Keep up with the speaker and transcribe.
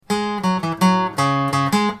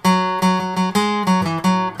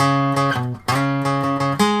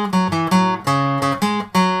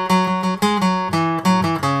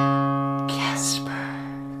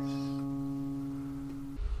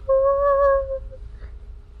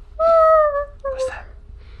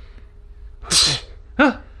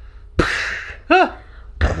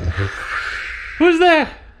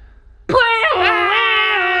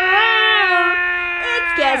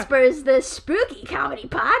is the Spooky Comedy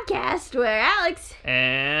Podcast, where Alex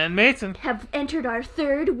and Mason have entered our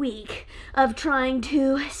third week of trying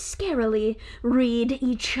to scarily read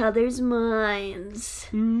each other's minds.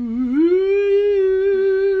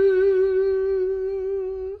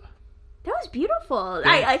 That was beautiful.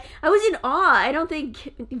 I was in awe. I don't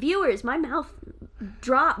think viewers, my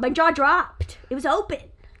jaw dropped. It was open.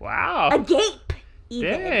 Wow. Agape,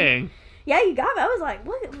 even. Dang. Yeah, you got me. I was like,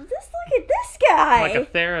 look at this guy. Like a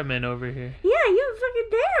theremin over here. Yeah, you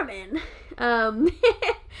fucking theremin. And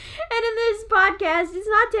in this podcast, it's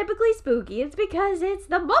not typically spooky. It's because it's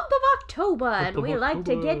the month of October, and we like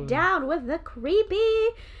to get down with the creepy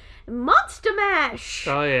Monster Mash.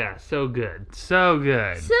 Oh, yeah. So good. So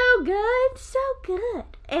good. So good. So good.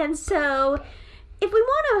 And so, if we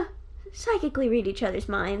want to psychically read each other's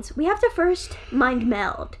minds, we have to first mind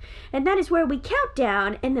meld. And that is where we count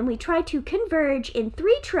down, and then we try to converge in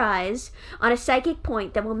 3 tries on a psychic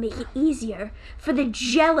point that will make it easier for the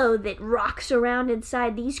jello that rocks around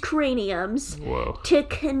inside these craniums to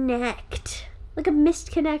connect. Like a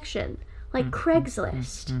missed connection. Like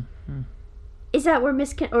Craigslist. Is that where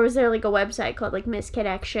or is there like a website called like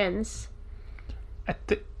Misconnections?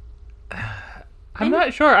 I'm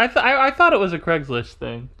not sure. I thought it was a Craigslist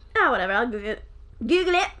thing. Oh, whatever. I'll Google it.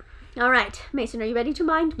 Google it. All right. Mason, are you ready to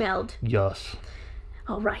mind meld? Yes.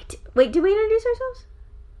 All right. Wait, did we introduce ourselves?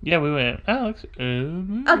 Yeah, we went. Alex.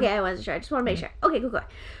 Okay, I wasn't sure. I just want to make sure. Okay, cool.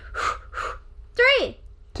 3,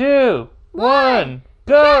 2, 1,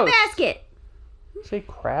 go! Cat basket. Say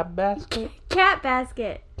crab basket? Cat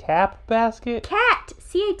basket. Cap basket? Cat.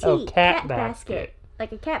 C-A-T. Oh, cat basket.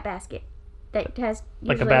 Like a cat basket. That has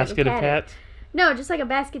like a basket of cats? No, just like a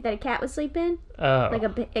basket that a cat would sleep in. Oh. Like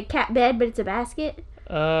a cat bed, but it's a basket.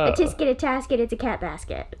 Oh. A tisket, a tasket, it's a cat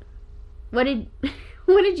basket. What did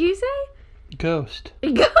you say? Ghost.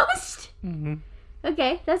 Ghost? Mm-hmm.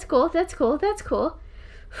 Okay, that's cool.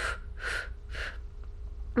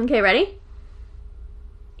 Okay, ready?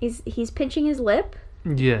 He's pinching his lip.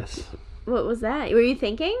 Yes. What was that? Were you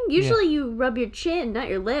thinking? Usually you rub your chin, not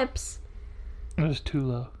your lips. It was too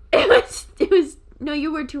low. It was no,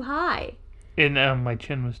 you were too high. And my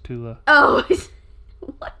chin was too low. Oh,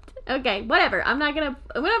 what? Okay, whatever. I'm gonna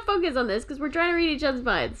focus on this because we're trying to read each other's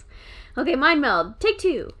minds. Okay, mind meld. Take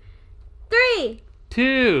 2, 3,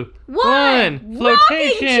 2, 1.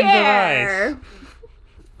 Flotation device.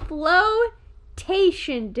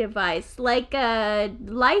 Flotation device, like a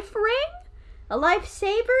life ring, a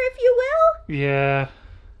lifesaver, if you will. Yeah.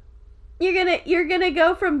 You're gonna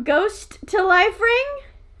go from ghost to life ring.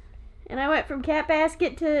 And I went from cat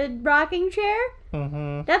basket to rocking chair.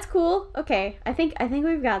 Mm-hmm. That's cool. Okay, I think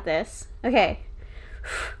we've got this. Okay,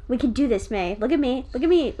 we can do this, May. Look at me. Look at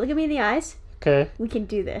me in the eyes. Okay. We can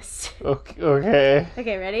do this. Okay.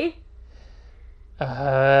 Okay, ready?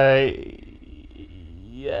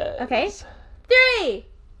 Yes. Okay. 3,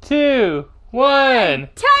 2, 1.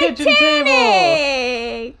 Kitchen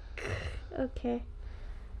table. Okay.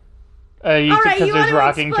 You All right, because you there's want to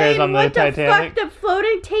rocking chairs on the Titanic. What the fuck the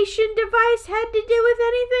flotation device had to do with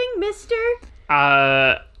anything, mister?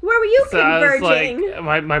 Where were you converging? I was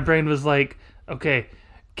like, my brain was like, okay,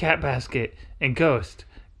 cat basket and ghost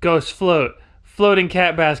float, floating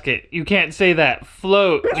cat basket. You can't say that.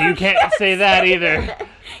 Float. You can't say that either.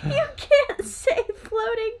 You can't say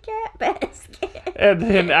floating cat basket. And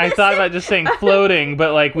then I thought about just saying floating,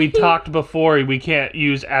 but like we talked before, we can't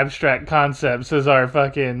use abstract concepts as our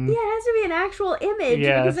fucking... Yeah, it has to be an actual image,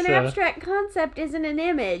 because an abstract concept isn't an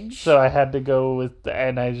image. So I had to go with,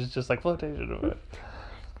 and I was just like, flotation.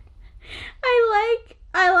 I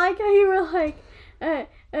like how you were like,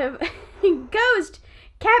 ghost,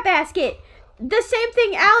 cat basket, the same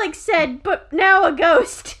thing Alex said, but now a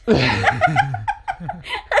ghost.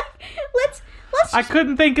 Let's I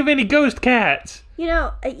couldn't think of any ghost cats. You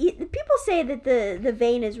know, people say that the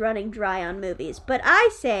vein is running dry on movies, but I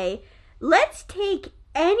say, let's take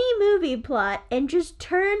any movie plot and just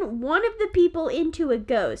turn one of the people into a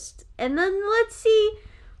ghost, and then let's see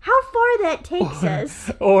how far that takes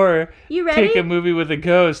us. Or you ready? Take a movie with a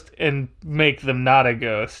ghost and make them not a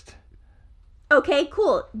ghost. Okay,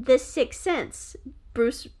 cool. The Sixth Sense.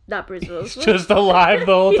 Not Bruce Willis. He's just alive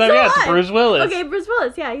the whole time. Alive. Yeah, it's Bruce Willis. Okay, Bruce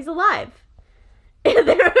Willis. Yeah, he's alive.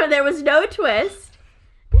 There was no twist.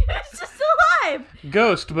 He was just alive.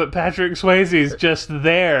 Ghost, but Patrick Swayze's just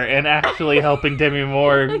there and actually helping Demi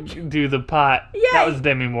Moore do the pot. Yeah, that was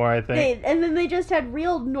Demi Moore, I think. And then they just had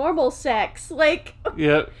real normal sex, like.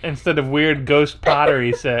 Yep, instead of weird ghost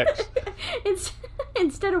pottery sex.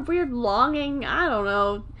 Instead of weird longing, I don't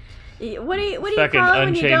know. What do you Fucking call it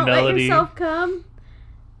when you don't Unchained Melody. let yourself come?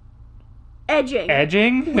 Edging.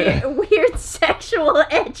 Edging? Weird sexual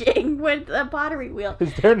edging with a pottery wheel.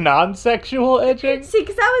 Is there non-sexual edging? See,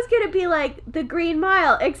 because I was going to be like the Green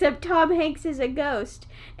Mile, except Tom Hanks is a ghost.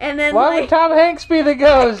 And then Why would Tom Hanks be the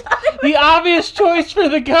ghost? The obvious choice for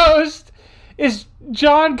the ghost is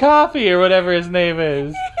John Coffey or whatever his name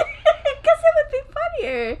is. Because it would be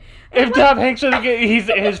funnier. If Tom Hanks was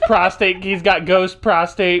he's got ghost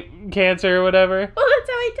prostate cancer or whatever. Well, that's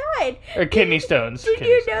how he died. Or kidney stones. Did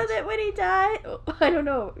you know that when he died? I don't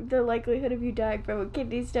know the likelihood of you dying from a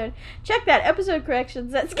kidney stone. Check that episode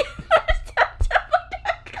corrections. That's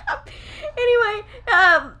anyway,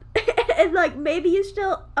 and like maybe you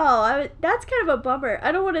still. That's kind of a bummer.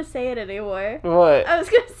 I don't want to say it anymore. What? I was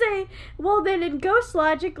gonna say, well then in ghost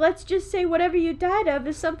logic, let's just say whatever you died of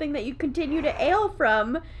is something that you continue to ail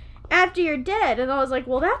from after you're dead. And I was like,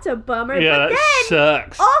 well, that's a bummer. Yeah, but that then,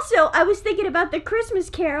 sucks. also, I was thinking about the Christmas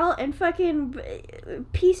Carol and fucking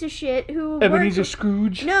piece of shit who Ebenezer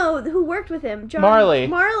Scrooge? No, who worked with him. John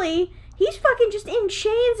Marley. He's fucking just in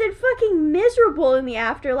chains and fucking miserable in the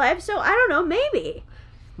afterlife. So, I don't know, maybe.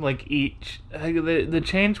 Like the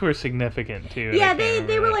chains were significant too. Yeah,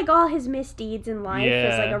 they were like all his misdeeds in life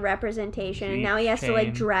as like Yeah. a representation, and Each now he has to like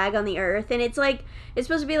chain. drag on the earth, and it's like it's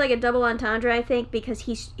supposed to be like a double entendre, I think, because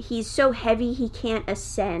he's so heavy he can't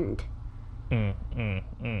ascend. I don't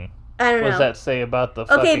What know. does that say about the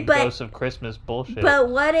Okay, fucking but- Ghosts of Christmas bullshit? But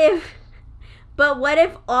what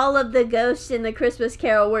if all of the ghosts in the Christmas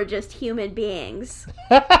Carol were just human beings?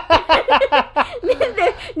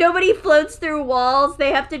 Nobody floats through walls.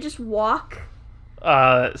 They have to just walk.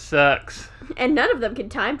 That sucks. And none of them can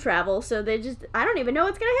time travel, so I don't even know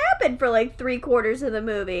what's going to happen for like 3/4 of the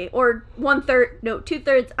movie. Or 1/3, no,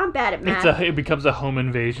 2/3. I'm bad at math. It becomes a home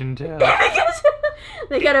invasion too. Because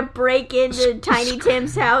they gotta break into Tiny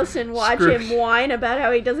Tim's house and watch Scrooge. him whine about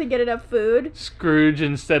how he doesn't get enough food. Scrooge,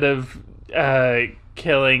 instead of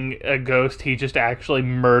killing a ghost, he just actually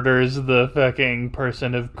murders the fucking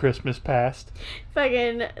person of Christmas past.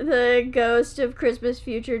 Fucking the ghost of Christmas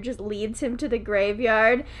future just leads him to the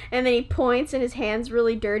graveyard, and then he points and his hand's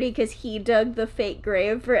really dirty because he dug the fake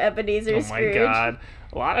grave for Ebenezer Oh my Scrooge. god.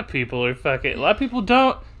 A lot of people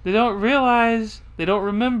don't realize, they don't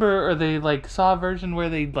remember, or they like saw a version where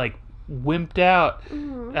they like wimped out.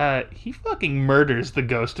 Mm-hmm. He fucking murders the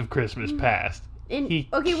ghost of Christmas past. He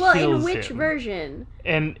in kills which him. version?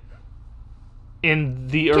 And in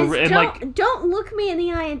the 'Cause and like don't look me in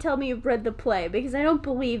the eye and tell me you've read the play, because I don't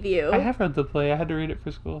believe you. I have read the play. I had to read it for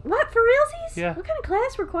school. What, for realsies? Yeah. What kind of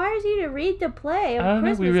class requires you to read the play of I don't know.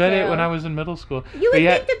 Christmas We read Carol? it when I was in middle school. You But would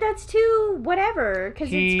yeah, think that that's too whatever, because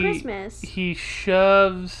it's Christmas. He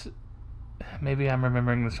shoves. Maybe I'm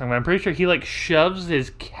remembering this wrong, but I'm pretty sure he like shoves his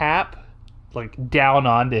cap like down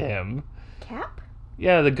onto him. Cap?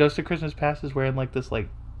 Yeah, the Ghost of Christmas Past is wearing like this like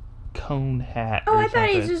cone hat. Oh, or I thought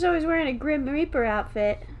something. he's just always wearing a Grim Reaper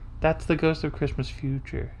outfit. That's the Ghost of Christmas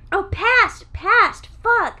Future. Oh, past!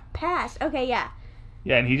 Fuck! Past. Okay, yeah.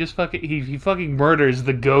 Yeah, and he just he fucking murders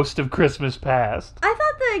the Ghost of Christmas Past. I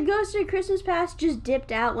thought the Ghost of Christmas Past just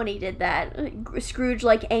dipped out when he did that. Scrooge,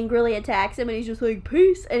 like, angrily attacks him, and he's just like,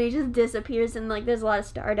 peace! And he just disappears, and, like, there's a lot of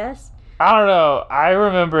stardust. I don't know. I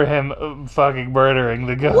remember him fucking murdering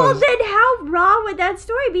the ghost. Well, then how wrong would that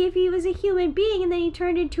story be if he was a human being and then he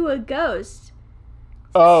turned into a ghost?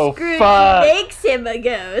 Oh, Scrooge fuck. makes him a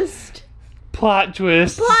ghost. Plot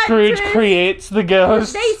twist. Plot Scrooge twist. creates the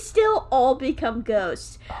ghost. They still all become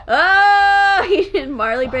ghosts. Oh! And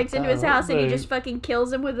Marley breaks into his that house and he would be- just fucking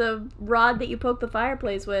kills him with a rod that you poke the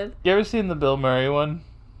fireplace with. You ever seen the Bill Murray one?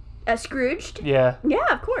 Scrooged? Yeah. Yeah,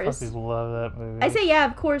 of course. Fucking love that movie. I say yeah,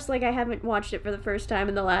 of course, like I haven't watched it for the first time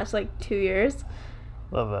in the last like 2 years.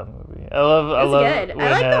 Love that movie. I love It's good. when,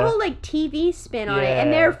 I like the whole like TV spin on it, and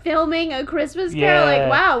yeah. they're filming a Christmas Carol. Yeah. Like,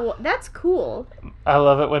 wow, that's cool. I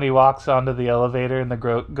love it when he walks onto the elevator and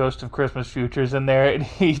the Ghost of Christmas Future's in there, and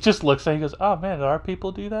he just looks and he goes, "Oh man, do our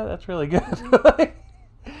people do that? That's really good."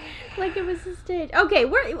 Like it was a stage. Okay,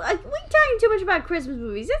 we're talking too much about Christmas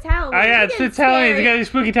movies. It's Halloween. Oh yeah, We're it's getting Halloween. It's scary. gotta be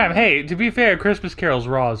spooky time. Hey, to be fair, Christmas Carol's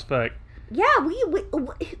raw as fuck. Yeah, what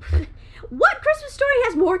Christmas story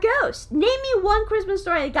has more ghosts? Name me one Christmas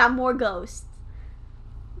story that got more ghosts.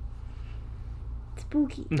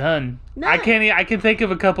 Spooky. None. None. I can think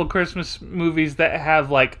of a couple Christmas movies that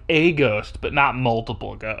have like a ghost, but not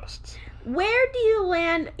multiple ghosts. Where do you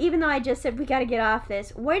land, even though I just said we gotta get off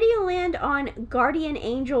this, where do you land on Guardian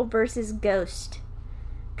Angel versus Ghost?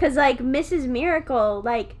 Because, like, Mrs. Miracle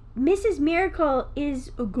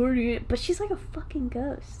is a guardian, but she's like a fucking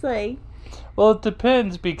ghost. Like, Well, it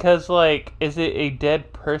depends because, like, is it a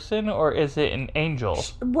dead person or is it an angel?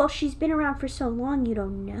 well, she's been around for so long, you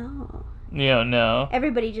don't know. You don't know.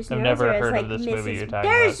 Everybody just knows I've never her as heard like of this Mrs. movie you're talking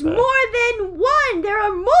There's about. more than one. There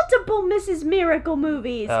are multiple Mrs. Miracle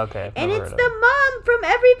movies. Okay. I've And never it's heard the of it. mom from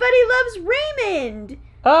Everybody Loves Raymond.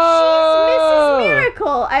 Oh! She's Mrs.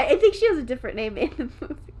 Miracle. I think she has a different name in the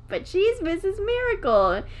movie, but she's Mrs.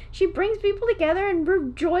 Miracle. She brings people together and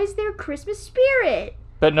rejoices their Christmas spirit.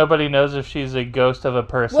 But nobody knows if she's a ghost of a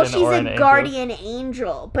person Well, she's or an a angel. guardian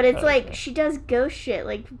angel, but it's Okay. like she does ghost shit,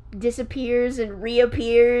 like disappears and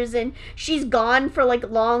reappears, and she's gone for like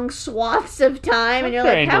long swaths of time, and you're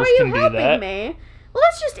sure like, how are angels you can do helping that. me? Well,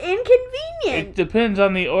 that's just It inconvenient. depends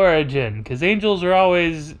on the origin, because angels are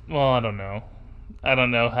always... Well, I don't know. I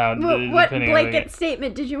don't know how... What depending on blanket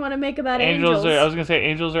statement did you want to make about angels angels? are... I was going to say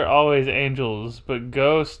angels are always angels, but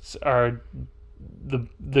ghosts are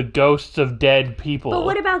the ghosts of dead people. But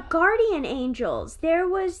what about guardian angels? There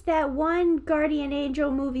was that one guardian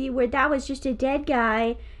angel movie where that was just a dead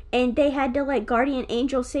guy, and they had to let guardian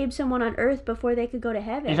angel save someone on Earth before they could go to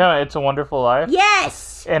heaven. You know, It's a Wonderful Life?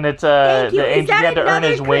 Yes! And it's Thank you. the Is angel that had to earn another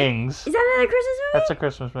his wings. Is that another Christmas movie? That's a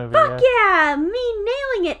Christmas movie. Fuck yeah! Me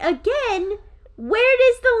nailing it again.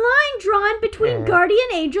 Where is the line drawn between Yeah. guardian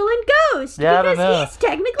angel and ghost? Yeah, I don't because know. he's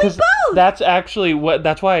technically 'Cause both. that's actually what.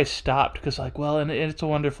 That's why I stopped. Because like, well, in It's a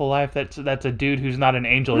Wonderful Life, that's a dude who's not an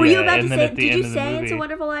angel Were yet. you about and to then say? at the Did end you of the say movie, It's a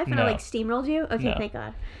Wonderful Life and I No. like steamrolled you? Okay, No. thank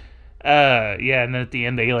God. Yeah, and then at the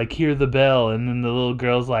end they like hear the bell, and then the little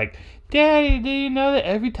girl's like, "Daddy, do you know that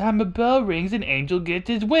every time a bell rings, an angel gets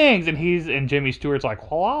his wings?" And Jimmy Stewart's like,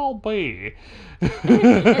 "Well, I'll be."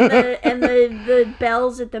 and the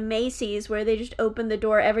bells at the Macy's where they just open the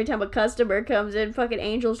door every time a customer comes in, fucking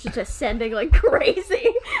angels just ascending like crazy.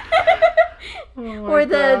 Or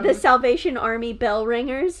the Salvation Army bell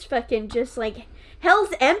ringers, fucking just like hell's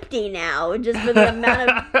empty now, just for the amount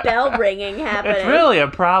of bell ringing happening. It's really a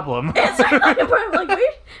problem. It's really a problem. Like we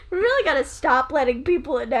really gotta stop letting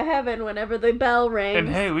people into heaven whenever the bell rings. And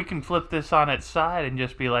hey, we can flip this on its side and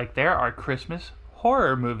just be like, there are Christmas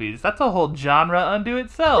horror movies. That's a whole genre unto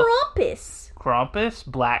itself. Krampus. Krampus,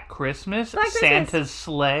 Black Christmas, Black Christmas. Santa's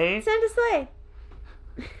Sleigh, Santa Sleigh.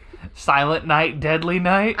 Silent Night, Deadly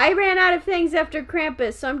Night. I ran out of things after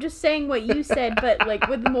Krampus, so I'm just saying what you said, but like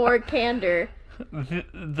with more candor.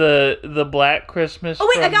 The Black Christmas.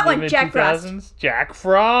 Oh, wait, I from got the one. Jack Frost. mid-2000s. Jack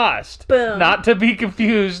Frost. Boom. Not to be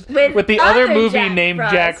confused With with the other other movie Jack named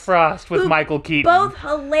Frost, Jack Frost with who Michael Keaton. Both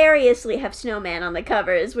hilariously have snowman on the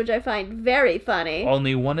covers, which I find very funny.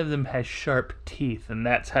 Only one of them has sharp teeth, and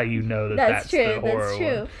that's how you know That's the true. horror That's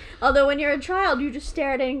true. one. Although when you're a child, you just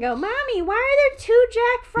stare at it and go, "Mommy, why are there two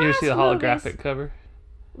Jack Frost You ever see the holographic movies?" cover?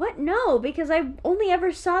 What? No, because I only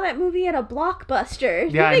ever saw that movie at a Blockbuster.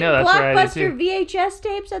 Yeah, I You know, think that's where I did Blockbuster VHS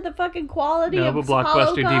tapes had the fucking quality No, of but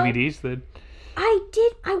Blockbuster Holocron? DVDs did. I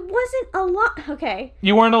wasn't a lot. Okay,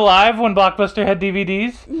 You weren't alive when Blockbuster had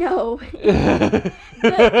DVDs? no.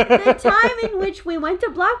 the time in which we went to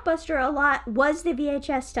Blockbuster a lot was the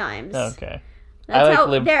VHS times. Okay. That's I, how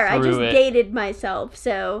lived there. I just through it. dated myself.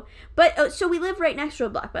 So, but so we lived right next to a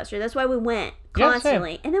Blockbuster. That's why we went Yeah,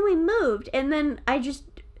 constantly. And then we moved, and then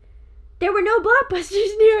there were no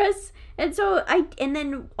Blockbusters near us, and so and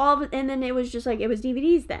then it was just like it was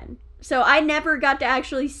DVDs then. So I never got to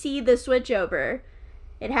actually see the switchover.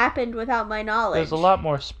 It happened without my knowledge. There's a lot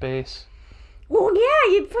more space. Well,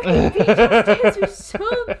 yeah, you fucking VHS tapes are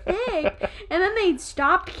so thick. And then they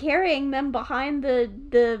stopped carrying them behind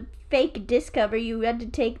the fake disc cover. You had to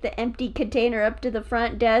take the empty container up to the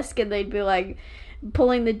front desk, and they'd be like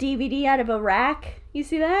pulling the DVD out of a rack. You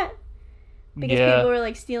see that? Because people were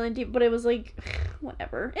like stealing, but it was like,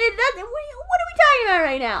 whatever. What are we talking about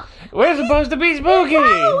right now? We're supposed to be spooky! It's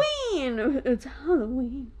Halloween! It's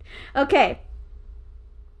Halloween. Okay.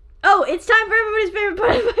 Oh, it's time for everybody's favorite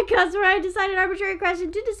part of the podcast where I decide an arbitrary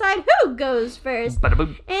question to decide who goes first. Bada-boom.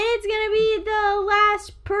 And it's going to be the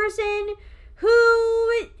last person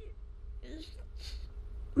who...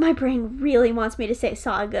 My brain really wants me to say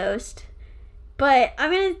saw a ghost. But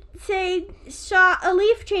I'm going to say saw a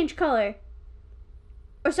leaf change color.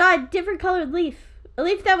 Or saw a different colored leaf. A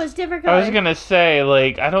leaf that was different color. I was gonna say,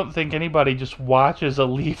 like, I don't think anybody just watches a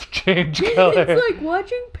leaf change color. It's like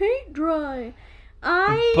watching paint dry.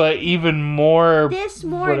 But even more... This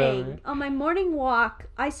morning, whatever. on my morning walk,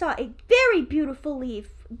 I saw a very beautiful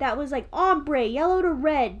leaf that was like ombre, yellow to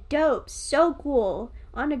red, dope, so cool,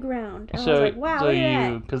 on the ground. And I was like, wow, look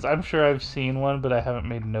at that. Because I'm sure I've seen one, but I haven't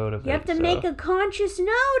made note of it. You have to so. make a conscious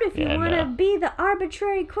note if you Yeah, want to no. be the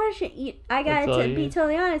arbitrary question. I got That's all to you be need.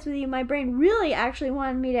 totally honest with you. My brain really actually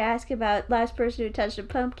wanted me to ask about last person who touched a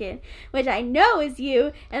pumpkin, which I know is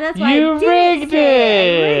you, and that's why You I didn't rigged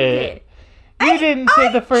say I rigged it. it. You didn't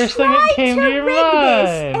say the first thing that came to your rig mind.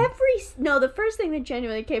 this every no, the first thing that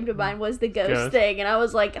genuinely came to mind was the ghost Ghost. thing, and I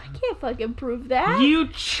was like, I can't fucking prove that. You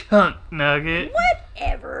chunk nugget.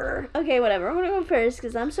 Whatever. Okay, whatever. I'm gonna go first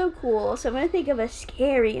because I'm so cool. So I'm gonna think of a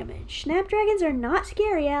scary image. Snapdragons are not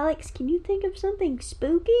scary, Alex. Can you think of something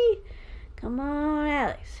spooky? Come on,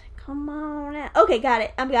 Alex. Come on out. Okay, got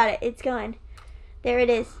it. I've got it. It's gone. There it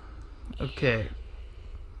is. Okay.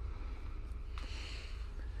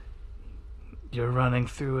 You're running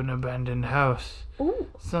through an abandoned house. Ooh.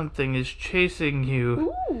 Something is chasing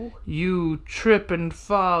you. Ooh. You trip and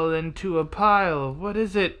fall into a pile. What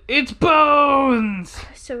is it? It's bones!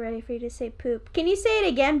 So ready for you to say poop. Can you say it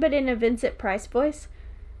again, but in a Vincent Price voice?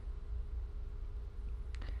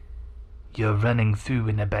 You're running through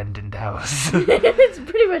an abandoned house. It's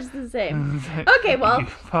pretty much the same. Okay, well. You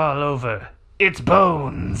fall over. It's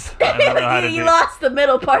bones. I don't know how to You do. lost the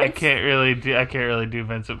middle part. I can't really do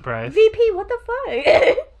Vincent Price. VP, what the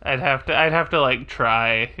fuck? I'd have to like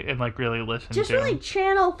try and like really listen Just to really him.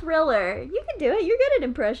 channel Thriller. You can do it. You're good at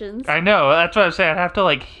impressions. I know, that's what I'm saying. I'd have to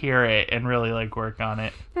like hear it and really like work on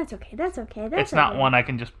it. That's okay. That's okay. It's not one I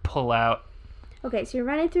can just pull out. Okay, so you're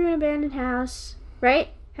running through an abandoned house, right?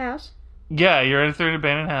 House. Yeah, you're in through an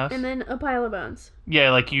abandoned house. And then a pile of bones.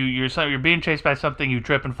 Yeah, like you're being chased by something, you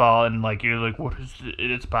trip and fall, and like you're like, what is it?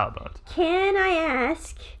 It's a pile of bones. Can I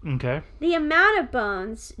ask, Okay. the amount of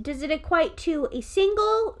bones, does it equate to a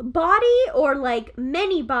single body or like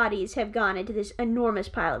many bodies have gone into this enormous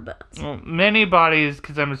pile of bones? Well, many bodies,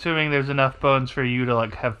 because I'm assuming there's enough bones for you to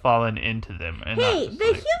like have fallen into them. And Hey, not just, the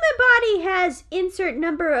like- human body has insert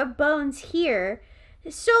number of bones here.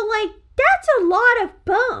 So like that's a lot of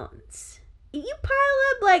bones. You pile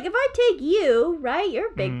up, like if I take you, right? You're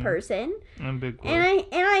a big person. I'm big boy. And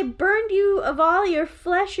I burned you of all your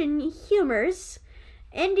flesh and humors,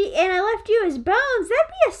 and I left you as bones.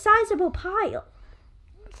 That'd be a sizable pile.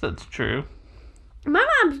 That's true. My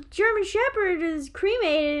mom's German Shepherd is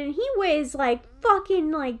cremated, and he weighs like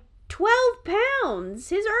fucking like 12 pounds.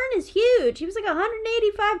 His urn is huge. He was like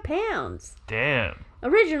 185 pounds Damn.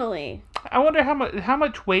 originally. I wonder how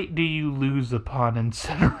much weight do you lose upon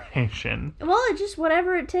incineration? Well, it's just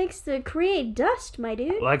whatever it takes to create dust, my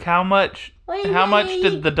dude. Like how much Wait,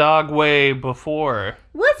 did the dog weigh before?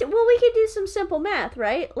 Well, we could do some simple math,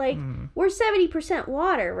 right? Like, we're 70%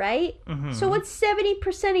 water, right? Mhm. So what's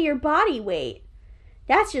 70% of your body weight?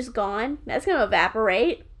 That's just gone. That's going to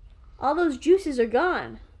evaporate. All those juices are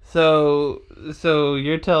gone. So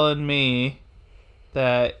you're telling me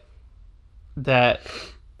that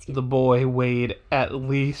the boy weighed at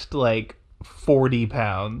least like 40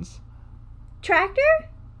 pounds. Tractor?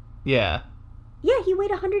 Yeah. Yeah, he weighed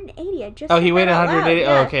 180. I just Oh, said he weighed that out 180?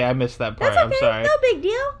 loud, Oh, yeah. okay, I missed that part. That's okay. I'm sorry. No big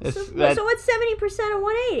deal. It's- So that- what's 70% of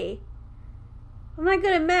 180? I'm not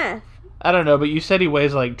good at math. I don't know, but you said he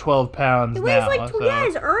weighs like 12 pounds It weighs now. like, so- yeah,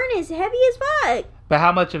 his urn is heavy as fuck. But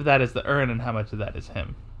how much of that is the urn and how much of that is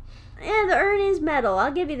him? Yeah, the urn is metal.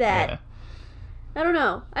 I'll give you that. Yeah. I don't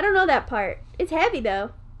know. I don't know that part. It's heavy, though.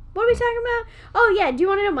 What are we talking about? Oh, yeah. Do you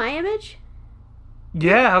want to know my image?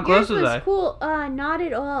 Yeah, how close Yours was I? cool. Not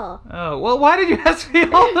at all. Oh, well, why did you ask me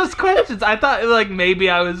all those questions? I thought, like, maybe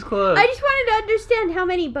I was close. I just wanted to understand how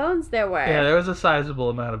many bones there were. Yeah, there was a sizable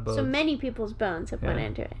amount of bones. So many people's bones have went Yeah.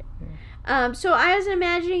 into it. So I was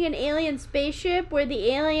imagining an alien spaceship where the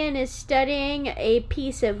alien is studying a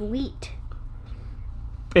piece of wheat.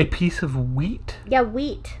 A piece of wheat? Yeah,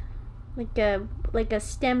 wheat. Like a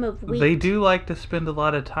stem of wheat. They do like to spend a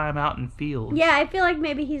lot of time out in fields. Yeah, I feel like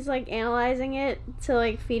maybe he's like analyzing it to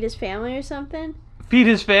like feed his family or something. Feed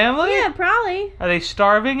his family? Yeah, probably. Are they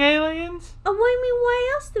starving aliens? Oh, I mean,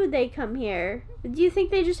 why else would they come here? Do you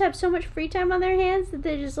think they just have so much free time on their hands that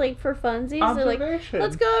they just like for funsies? They're like, Observation.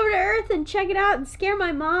 let's go over to Earth and check it out and scare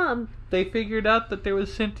my mom. They figured out that there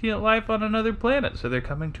was sentient life on another planet, so they're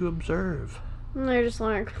coming to observe. And they're just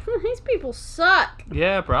like, these people suck.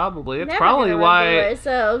 Yeah, probably. It's Never probably gonna why reveal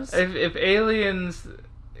ourselves. if aliens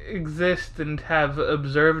exist and have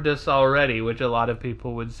observed us already, which a lot of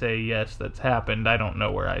people would say yes, that's happened. I don't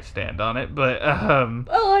know where I stand on it, but I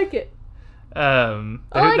like it.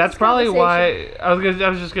 like that's this probably why conversation. I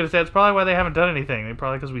was just gonna say that's probably why they haven't done anything. They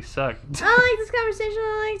probably because we suck. I like this conversation.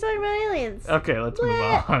 I like talking about aliens. Okay, let's move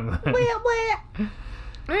Bleh. on. Then. Blah.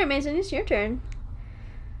 All right, Mason, it's your turn.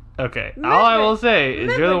 Okay, all I will say is you're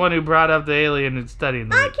the Remember- one who brought up the alien and studying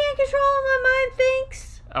them. I can't control what my mind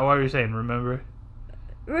thinks. Oh, what were you saying? Remember?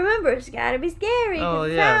 Remember, it's gotta be scary. 'cause Oh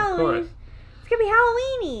it's yeah, of Halloween. course. It's gonna be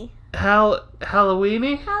Halloweeny.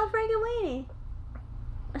 Halloweeny? Halloween.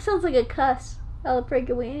 That sounds like a cuss.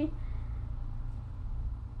 Halloween.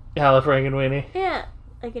 Hallafrankenweenie. Yeah,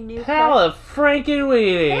 like a new cuss.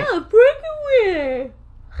 Hallafrankenweenie. Halloween.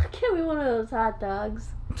 Give me one of those hot dogs.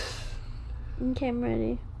 Okay, I'm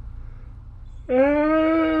ready.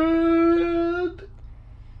 And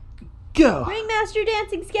go. Ringmaster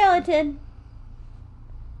dancing skeleton.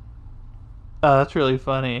 Oh, that's really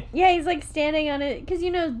funny. Yeah, he's like standing on it because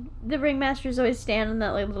you know the ringmasters always stand on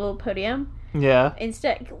that like little podium Yeah.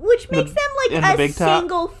 instead, which makes them in like the a big top?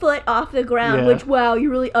 single foot off the ground. Yeah. Which wow,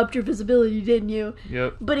 you really upped your visibility, didn't you?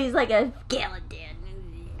 Yep. But he's like a skeleton.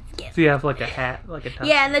 So you have like a hat, like a top.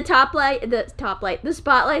 Yeah, and the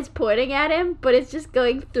spotlight's pointing at him, but it's just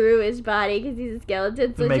going through his body because he's a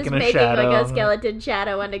skeleton, so it's Making just a making shadow. like a skeleton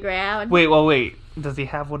shadow on the ground. Wait. Does he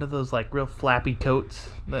have one of those like real flappy coats?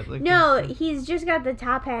 That, like, No, he's just got the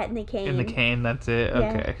top hat and the cane. in the cane. That's it. Yeah.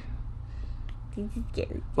 Okay. He's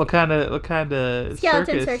skeleton What kind of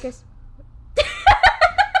circus.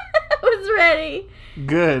 I was ready.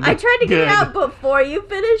 Good. I tried to get Good. it out before you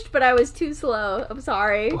finished, but I was too slow. I'm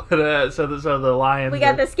sorry. But, so the lions. We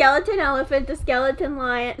got the skeleton elephant, the skeleton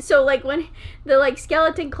lion. So like when the like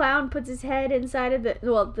skeleton clown puts his head inside of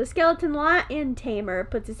the skeleton lion tamer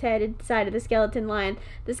puts his head inside of the skeleton lion.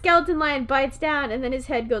 The skeleton lion bites down, and then his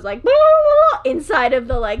head goes like inside of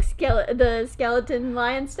the like the skeleton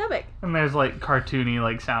lion's stomach. And there's like cartoony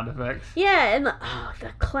like sound effects. Yeah, and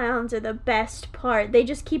the clowns are the best part. They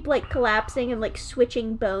just keep like collapsing and like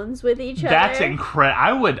switching bones with each other. That's incredible.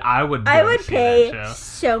 I would see pay that show.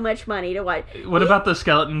 so much money to watch. What about the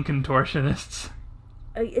skeleton contortionists?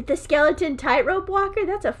 The skeleton tightrope walker?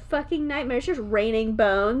 That's a fucking nightmare. It's just raining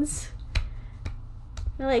bones.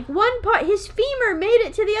 They're like, one part, his femur made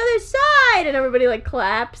it to the other side, and everybody like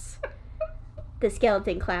claps. The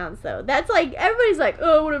skeleton clowns, though. That's like, everybody's like,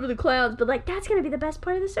 oh, whatever the clowns, but like, that's gonna be the best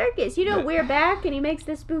part of the circus. You know, We're Back, and he makes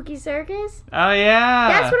the spooky circus? Oh yeah.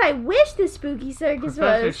 That's what I wish the spooky circus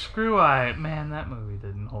Professor was. Screw-Eye. Man, that movie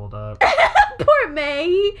didn't hold up. Poor May.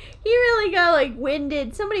 He really got like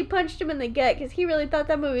winded. Somebody punched him in the gut because he really thought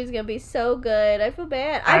that movie was gonna be so good. I feel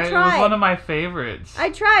bad. I tried. It was one of my favorites. I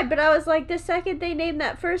tried, but I was like, the second they named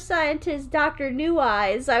that first scientist Dr. New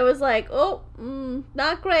Eyes, I was like, oh,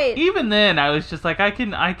 not great. Even then, I was just like, I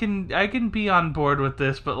can be on board with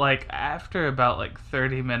this, but like after about like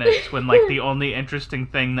 30 minutes, when like the only interesting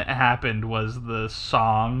thing that happened was the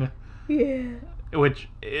song, Yeah. which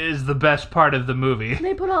is the best part of the movie.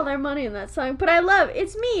 They put all their money in that song, but I love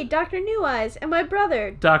it's me, Dr. New Eyes, and my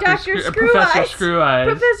brother, Professor Screw-Eyes. Screw-Eyes.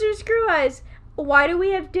 Professor Screw-Eyes. Why do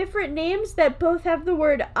we have different names that both have the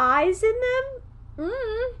word eyes in them?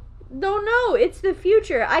 Don't know. It's the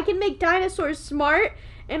future. I can make dinosaurs smart,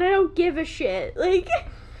 and I don't give a shit. Like,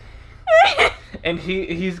 And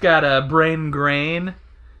he's got a brain grain,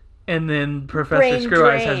 and then Professor Brain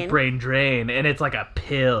Screw-Eyes Drain. has brain drain, and it's like a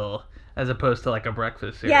pill as opposed to like a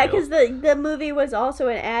breakfast cereal. yeah, because the movie was also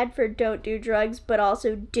an ad for don't do drugs, but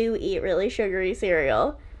also do eat really sugary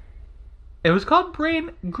cereal. It was called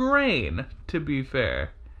Brain Grain, to be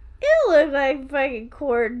fair. It looked like fucking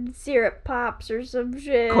corn syrup pops or some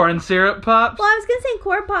shit. Corn syrup pops? Well, I was gonna say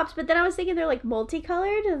corn pops, but then I was thinking they're like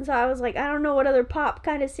multicolored, and so I was like, I don't know what other pop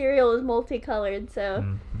kind of cereal is multicolored, so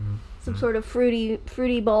some sort of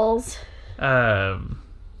fruity balls.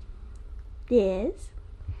 Yes.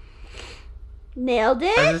 Nailed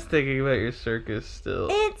it. I'm just thinking about your circus still.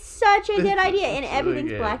 It's such a good idea, and It's really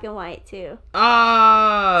everything's good. black and white too.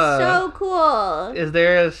 Ah! So cool. Is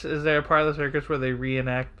there a part of the circus where they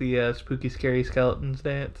reenact the spooky, scary skeletons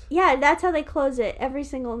dance? Yeah, that's how they close it every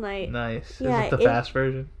single night. Nice. Yeah, Is it the fast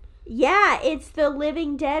version? Yeah, it's the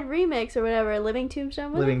Living Dead remix or whatever. Living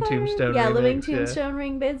Tombstone. What Living the fuck? Tombstone Yeah, Living remix, yeah. Tombstone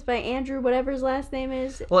remix by Andrew, whatever his last name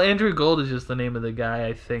is. Well, Andrew Gold is just the name of the guy,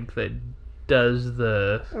 I think, that does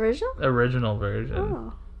the Original version.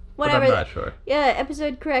 Oh. But Whatever. I'm not sure. Yeah,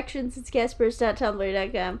 episode corrections at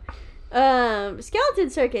Gaspers.tumblr.com. Skeleton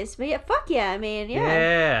Circus. But yeah, fuck yeah, I mean,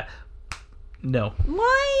 yeah. No.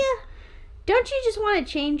 Why? Don't you just want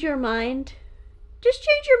to change your mind? Just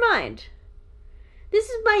change your mind. This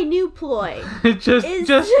is my new ploy.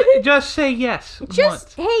 just say yes.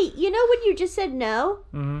 Just, hey, you know when you just said no?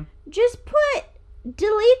 Mm-hmm. Just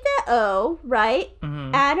delete the O, right?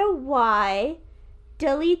 Mm-hmm. Add a Y,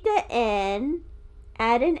 delete the N,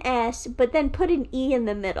 add an S, but then put an E in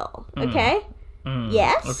the middle. Okay?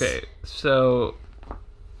 Yes? Okay, so...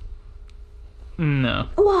 No.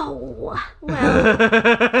 Whoa. Well,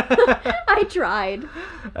 I tried.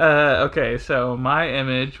 Okay, so my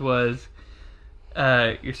image was...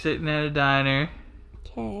 you're sitting at a diner,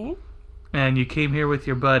 Okay. and you came here with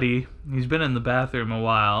your buddy. He's been in the bathroom a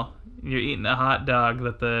while. You're eating a hot dog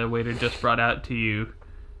that the waiter just brought out to you,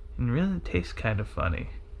 and it really tastes kind of funny.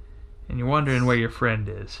 And you're wondering where your friend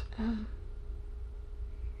is.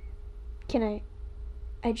 Can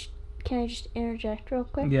I just interject real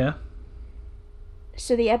quick? Yeah?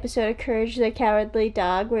 So the episode of Courage the Cowardly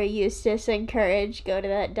Dog where Eustace and Courage go to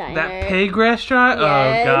that diner. That pig restaurant?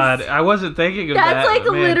 Yes. Oh, God. I wasn't thinking of that. That's like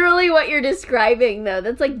man. literally what you're describing, though.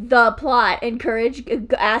 That's like the plot. And Courage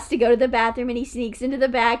asks to go to the bathroom, and he sneaks into the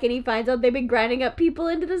back, and he finds out they've been grinding up people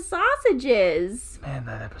into the sausages. Man,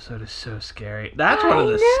 that episode is so scary. That's one of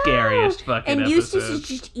the scariest fucking and episodes. Eustace is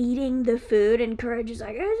just eating the food, and Courage is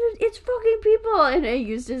like, it's fucking people. And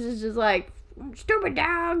Eustace is just like, stupid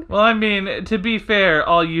dog. Well, I mean, to be fair,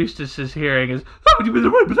 all Eustace is hearing is...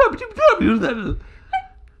 Courage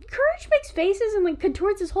makes faces and like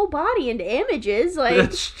contorts his whole body into images. Like,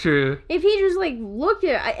 That's true. if he just like looked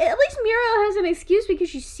at least Muriel has an excuse because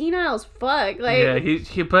she's senile as fuck. Like,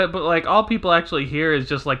 Yeah, but like all people actually hear is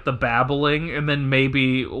just like the babbling, and then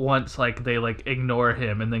maybe once like they like ignore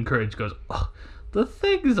him, and then Courage goes, "Oh, the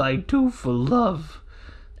things I do for love."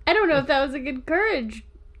 I don't know if that was a good Courage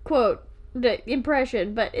quote, the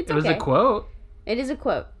impression, but it's It okay. was a quote. It is a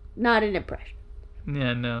quote, not an impression.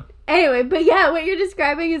 Yeah, no, Anyway, but yeah, what you're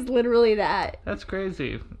describing is literally that. that's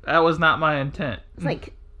crazy. That was not my intent. It's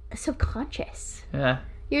like subconscious. Yeah.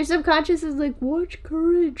 Your subconscious is like, watch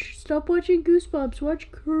Courage. Stop watching Goosebumps.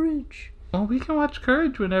 Watch Courage. Well, we can watch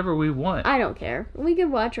Courage whenever we want. I don't care. We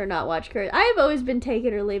can watch or not watch Courage. I have always been take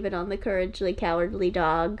it or leave it on the Courage the Cowardly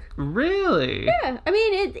Dog. Really? Yeah, I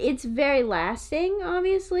mean, it's very lasting,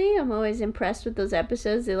 obviously. I'm always impressed with those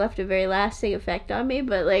episodes. They left a very lasting effect on me,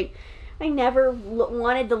 but, like, I never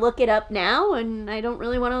wanted to look it up now, and I didn't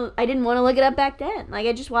want to look it up back then. Like,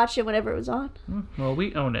 I just watched it whenever it was on. Well,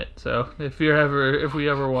 we own it, so if we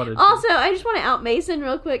ever wanted to. Also, I just want to out Mason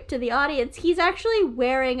real quick to the audience. He's actually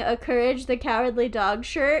wearing a Courage the Cowardly Dog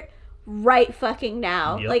shirt right fucking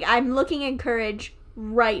now. Yep. Like, I'm looking at Courage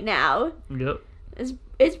right now. Yep.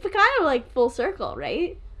 It's kind of like full circle,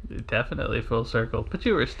 right? Definitely full circle, but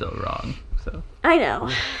you were still wrong, so. I know.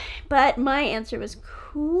 But my answer was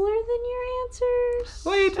cooler than your answers.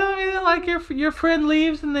 What, you telling me that, like, your friend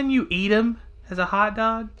leaves and then you eat him as a hot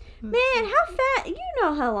dog? Man, how fat... You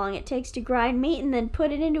know how long it takes to grind meat and then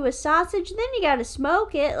put it into a sausage. Then you gotta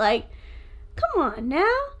smoke it. Like, come on now.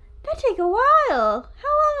 That take a while. How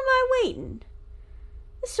long am I waiting?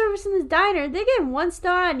 The service in this diner, they're getting 1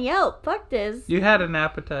 star on Yelp. Fuck this. You had an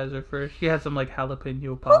appetizer first. You had some, like, jalapeno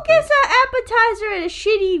Who poppers. gets an appetizer at a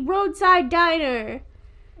shitty roadside diner?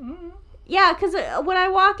 Yeah, because when I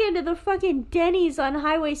walk into the fucking Denny's on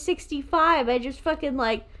Highway 65, I just fucking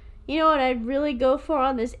like, you know what I'd really go for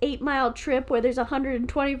on this 8-mile trip where there's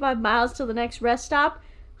 125 miles to the next rest stop?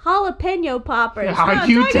 Jalapeno poppers. Are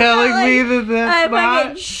you telling me that that's I'm not...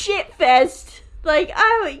 fucking shit fest. Like,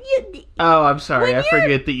 Oh, I'm sorry. When I you're-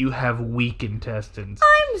 forget that you have weak intestines.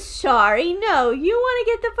 I'm sorry. No, you want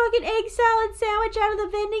to get the fucking egg salad sandwich out of the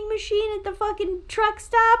vending machine at the fucking truck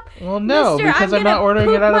stop? Well, no, Mister, because I'm gonna not ordering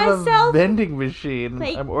poop it out of a myself. vending machine.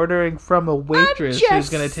 Like, I'm ordering from a waitress just who's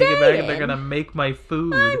going to take it back and they're saying. going to make my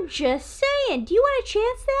food. I'm just saying. Do you want to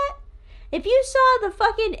chance that? If you saw the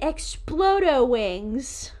fucking Explodo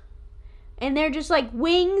wings, and they're just like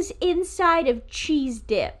wings inside of cheese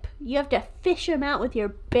dip, you have to fish them out with your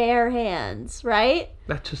bare hands, right?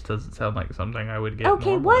 That just doesn't sound like something I would get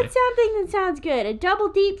Okay, normally. what's something that sounds good? A double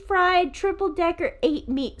deep fried triple decker 8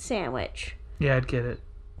 meat sandwich. Yeah, I'd get it.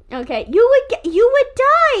 Okay, you would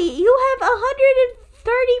die. You have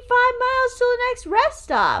 135 miles to the next rest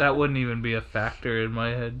stop. That wouldn't even be a factor in my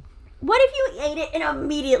head. What if you ate it and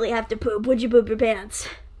immediately have to poop? Would you poop your pants?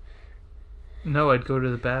 No, I'd go to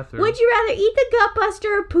the bathroom. Would you rather eat the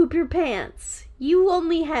Gutbuster or poop your pants? You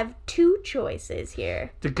only have 2 choices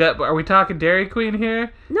here. The gut? Are we talking Dairy Queen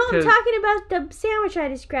here? No, I'm 'Cause- talking about the sandwich I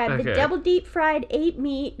described. The Okay. double deep fried 8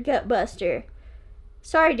 meat Gutbuster.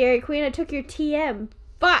 Sorry, Dairy Queen, I took your TM.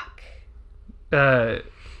 Fuck. I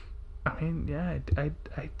mean, yeah, I'd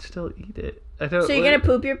still eat it. I don't. So you're gonna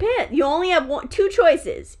poop your pants. You only have 2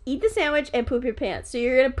 choices: eat the sandwich and poop your pants. So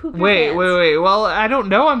you're gonna poop your pants. Wait. Well, I don't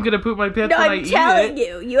know. I'm gonna poop my pants No, when I I'm eat telling it.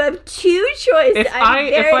 you, you have 2 choices. If I'm I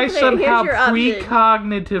very clear. somehow Here's your option.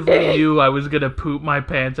 precognitively knew I was gonna poop my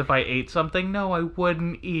pants if I ate something, no, I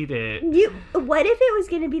wouldn't eat it. What if it was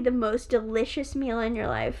gonna be the most delicious meal in your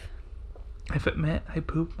life? If it meant I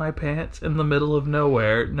pooped my pants in the middle of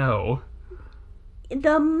nowhere, no.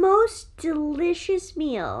 The most delicious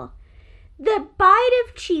meal. The bite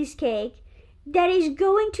of cheesecake that is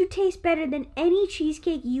going to taste better than any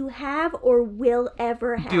cheesecake you have or will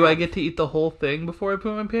ever have. Do I get to eat the whole thing before I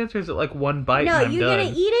poop my pants, or is it like one bite No, and I'm you're done? gonna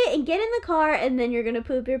eat it and get in the car, and then you're gonna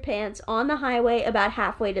poop your pants on the highway about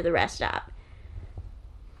halfway to the rest stop.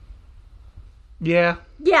 Yeah.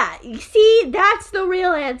 Yeah, see, that's the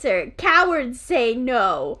real answer. Cowards say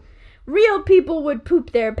no. Real people would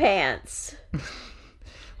poop their pants.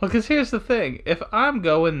 Well, because here's the thing. If I'm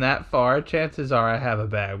going that far, chances are I have a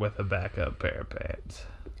bag with a backup pair of pants.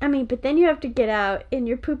 I mean, but then you have to get out in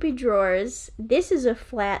your poopy drawers. This is a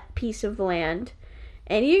flat piece of land.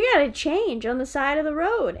 And you gotta change on the side of the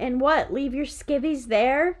road. And what? Leave your skivvies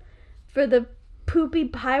there for the poopy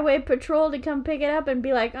highway patrol to come pick it up and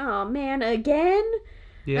be like, oh man, again?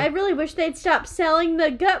 Yeah. I really wish they'd stop selling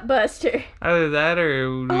the Gut Buster. Either that or...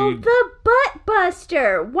 Oh, the Butt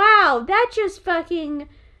Buster! Wow, that just fucking...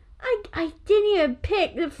 I didn't even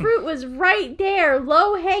pick. The fruit was right there,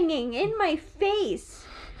 low hanging, in my face.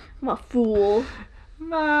 I'm a fool.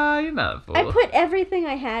 Nah, you're not a fool. I put everything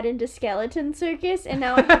I had into Skeleton Circus, and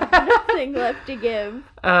now I have nothing left to give.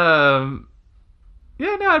 Yeah,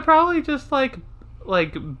 no, I'd probably just, like,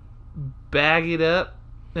 bag it up,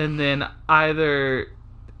 and then either...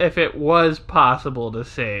 If it was possible to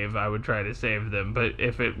save, I would try to save them. But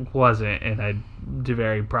if it wasn't, and I'd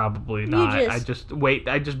very probably not, I just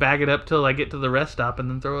bag it up till I get to the rest stop and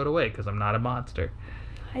then throw it away because I'm not a monster.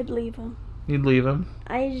 I'd leave them. You'd leave them?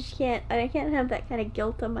 I just can't. I can't have that kind of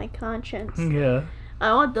guilt on my conscience. Yeah.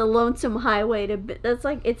 I want the Lonesome Highway to be... It's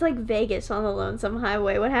like Vegas on the Lonesome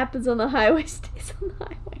Highway. What happens on the highway stays on the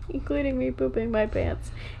highway, including me pooping my pants.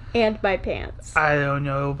 And my pants. I don't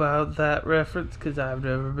know about that reference because I've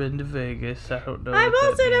never been to Vegas. I don't know. I've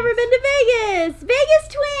also never been to Vegas. Vegas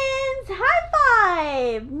twins, high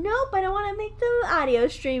five. Nope, I don't want to make the audio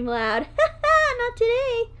stream loud. Not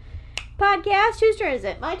today. Podcast. Whose turn is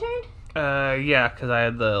it? My turn. Yeah, because I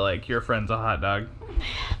had the your friend's a hot dog.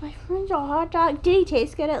 My friend's a hot dog. Did he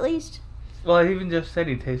taste good at least? Well, I even just said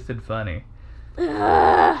he tasted funny.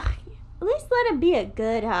 Ugh. At least let him be a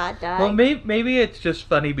good hot dog. Well, maybe it's just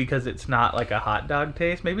funny because it's not like a hot dog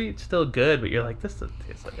taste. Maybe it's still good, but you're like, this doesn't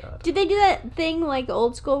taste like a hot dog. Did they do that thing like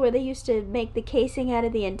old school where they used to make the casing out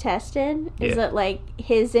of the intestine? Is it like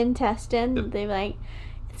his intestine? Yep. They're like,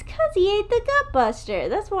 it's because he ate the Gut Buster.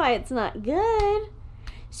 That's why it's not good.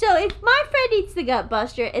 So if my friend eats the Gut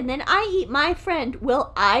Buster and then I eat my friend,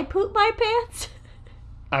 will I poop my pants?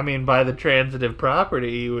 I mean, by the transitive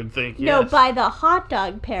property, you would think yes. No, by the hot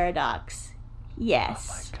dog paradox.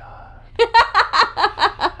 Yes. Oh my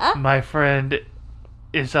god. My friend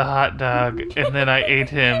is a hot dog, and then I ate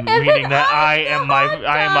him, meaning that I am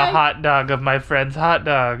a hot dog of my friend's hot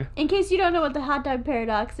dog. In case you don't know what the hot dog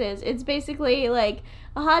paradox is, it's basically like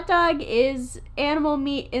a hot dog is animal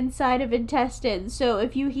meat inside of intestines. So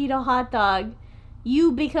if you eat a hot dog,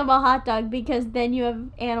 you become a hot dog because then you have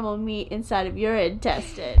animal meat inside of your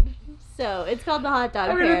intestine. So it's called the hot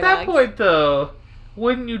dog paradox. At that point, though,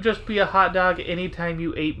 wouldn't you just be a hot dog anytime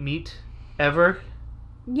you ate meat? Ever?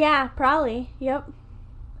 Yeah, probably. Yep.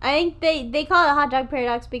 I think they call it a hot dog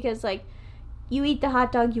paradox because, you eat the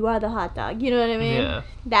hot dog, you are the hot dog. You know what I mean? Yeah.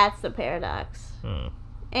 That's the paradox. Hmm.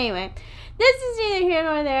 Anyway, this is neither here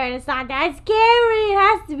nor there, and it's not that scary. It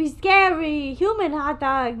has to be scary. Human hot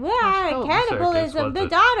dog. Skeleton Cannibalism. Circus The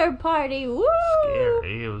daughter party. Woo!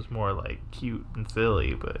 Scary. It was more cute and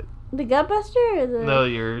silly, but... The Gut Buster or the... No,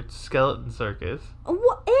 your Skeleton Circus.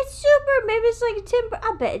 It's super. Maybe it's like a Tim...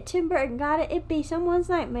 I bet Tim Burton got it. It'd be someone's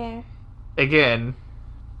nightmare. Again,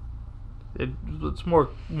 it's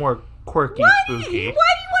more quirky, spooky. Why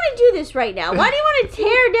do you want to do this right now? Why do you want to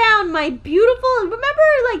tear down my beautiful... Remember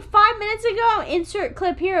 5 minutes ago, insert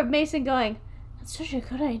clip here of Mason going, that's such a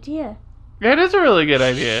good idea. Yeah, it is a really good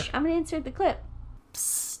idea. I'm going to insert the clip.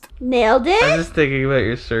 Psst. Nailed it. I'm just thinking about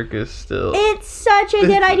your circus still. It's such a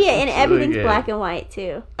good idea. And It's everything's really good. black and white,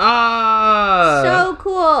 too. Ah! So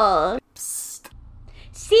cool. Psst.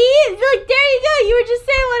 See? There you go. You were just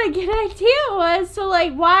saying what a good idea it was. So,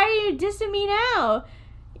 why are you dissing me now?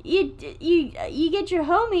 You get your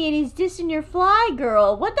homie and he's dissing your fly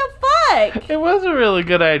girl. What the fuck? It was a really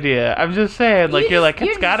good idea. I'm just saying,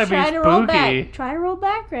 it's gotta be spooky. Try to roll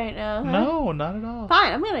back right now, huh? No, not at all.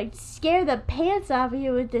 Fine, I'm gonna scare the pants off of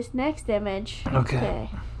you with this next image. Okay.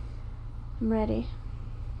 I'm ready.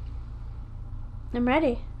 I'm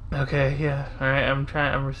ready. Okay, yeah. Alright,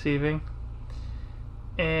 I'm receiving.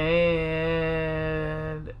 And...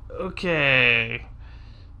 Okay.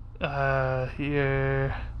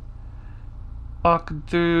 You're walking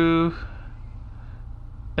through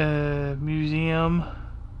a museum,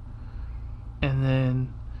 and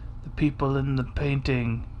then the people in the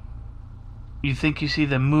painting, you think you see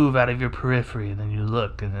them move out of your periphery, and then you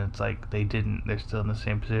look, and it's like they didn't. They're still in the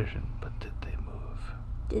same position. But did they move?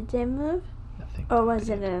 Did they move? I think. Or was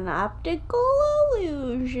it an optical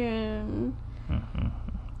illusion? Mm-hmm.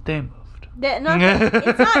 They moved.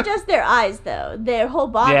 It's not just their eyes, though. Their whole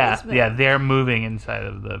bodies move. Yeah, they're moving inside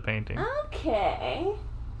of the painting. Okay.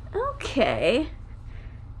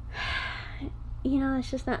 It's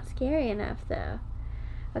just not scary enough, though.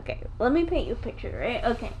 Okay, let me paint you a picture, right?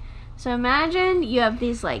 Okay, so imagine you have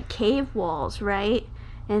these like cave walls, right?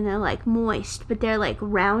 And they're like moist, but they're like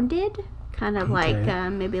rounded, kind of like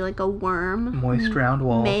maybe like a worm. Moist round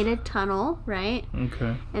walls. Made a tunnel, right?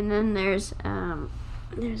 Okay. And then there's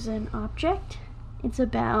an object. It's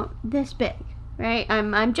about this big, right?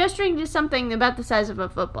 I'm gesturing to something about the size of a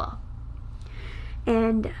football.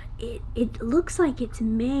 And it looks like it's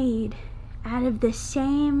made out of the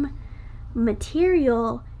same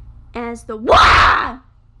material as the wall.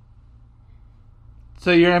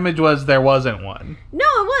 So your image was there wasn't one. No,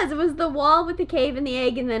 it was. It was the wall with the cave and the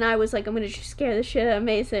egg, and then I was like, I'm gonna scare the shit out of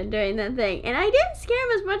Mason during that thing. And I didn't scare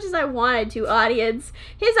him as much as I wanted to, audience.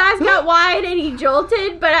 His eyes got wide and he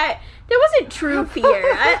jolted, but there wasn't true fear.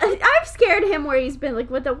 I've scared him where he's been like,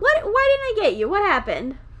 why didn't I get you? What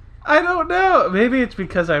happened? I don't know. Maybe it's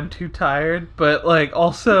because I'm too tired, but like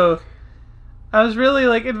also I was really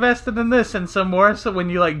like invested in this, and so when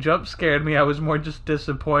you like jump scared me, I was more just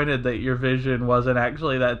disappointed that your vision wasn't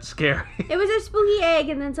actually that scary. It was a spooky egg,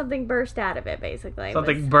 and then something burst out of it, basically.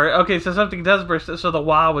 Okay, so something does burst. So the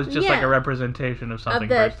wow was just like a representation of something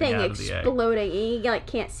bursting out of the egg. Of the thing exploding. You like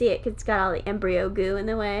can't see it because it's got all the embryo goo in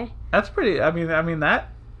the way. That's pretty. I mean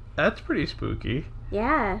that's pretty spooky.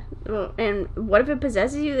 Yeah. Well, and what if it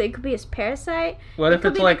possesses you? It could be a parasite. What if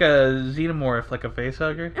it's like a xenomorph, like a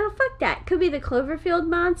facehugger? Oh, fuck that. Could be the Cloverfield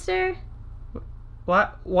monster.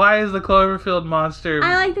 Why is the Cloverfield monster...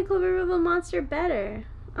 I like the Cloverfield monster better.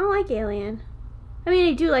 I don't like Alien. I mean,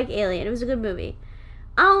 I do like Alien. It was a good movie.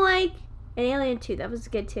 I don't like... And Alien 2, that was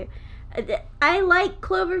good too. I like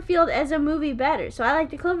Cloverfield as a movie better, so I like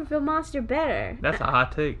the Cloverfield monster better. That's a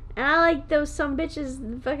hot take. And I like those some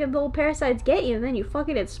bitches, fucking little parasites get you, and then you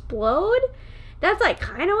fucking explode. That's like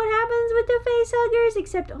kind of what happens with the facehuggers,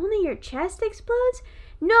 except only your chest explodes.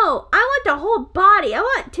 No, I want the whole body. I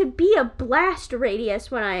want to be a blast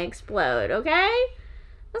radius when I explode. Okay,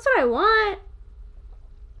 that's what I want.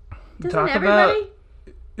 Doesn't everybody?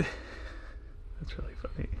 That's really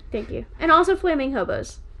funny. Thank you. And also flaming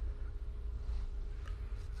hobos.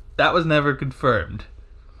 That was never confirmed.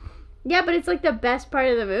 Yeah, but it's like the best part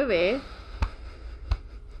of the movie.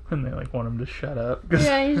 And they like want him to shut up.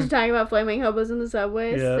 Yeah, he's just talking about flaming hobos in the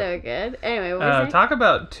subway. Yeah. So good. Anyway, what was it? Talk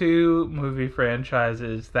about two movie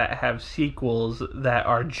franchises that have sequels that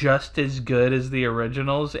are just as good as the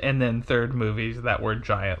originals, and then third movies that were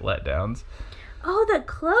giant letdowns. Oh, the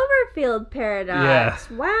Cloverfield paradox.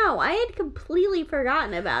 Yeah. Wow, I had completely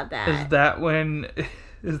forgotten about that.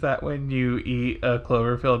 Is that when you eat a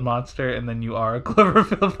Cloverfield monster and then you are a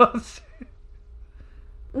Cloverfield monster?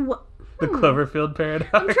 What? The Cloverfield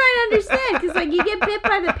paradox. I'm trying to understand, because like you get bit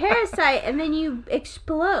by the parasite and then you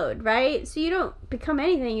explode, right? So you don't become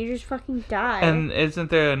anything, you just fucking die. And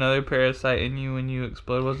isn't there another parasite in you when you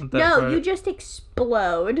explode? Wasn't that No, you just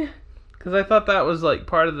explode. Because I thought that was like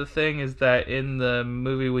part of the thing, is that in the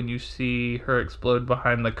movie when you see her explode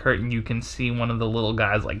behind the curtain, you can see one of the little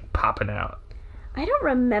guys like popping out. I don't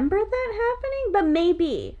remember that happening, but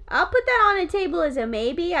maybe. I'll put that on a table as a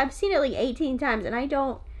maybe. I've seen it like 18 times, and I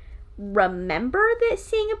don't remember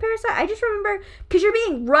seeing a parasite. I just remember because you're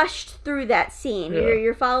being rushed through that scene. Yeah.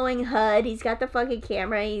 You're following HUD. He's got the fucking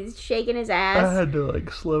camera. He's shaking his ass. I had to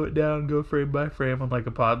like slow it down, go frame by frame on like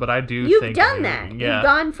a pod, but I do. You've done that. Yeah. You've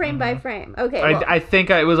gone frame by frame. Okay. I think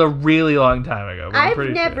it was a really long time ago. I've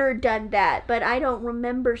never done that, but I don't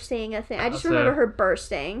remember seeing a thing. I just remember her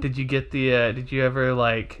bursting. Did you get the? Did you ever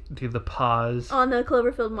like do the pause on the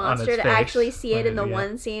Cloverfield monster to actually see it in the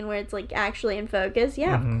one scene where it's like actually in focus?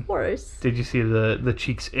 Yeah, of course. Did you see the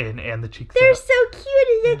cheeks in and the cheeks They're out? So cute.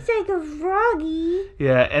 It looks like a froggy.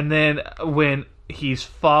 Yeah, and then when he's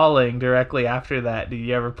falling directly after that, did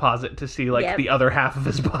you ever pause it to see like the other half of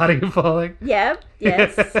his body falling? Yep.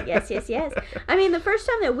 Yes. Yes. I mean, the first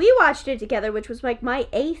time that we watched it together, which was like my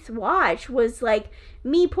 8th watch, was like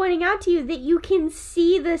me pointing out to you that you can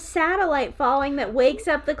see the satellite falling that wakes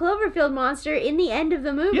up the Cloverfield monster in the end of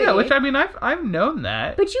the movie. Yeah, which I mean, I've known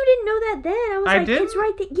that. But you didn't know that then. I was like, it's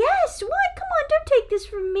right there. Yes. What? Come on, don't take this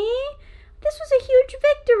from me. This was a huge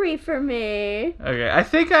victory for me. Okay, I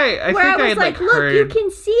think I was like, look, heard... you can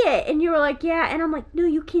see it, and you were like, yeah, and I'm like, no,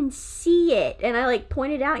 you can see it, and I like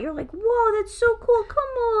pointed out. You're like, whoa, that's so cool. Come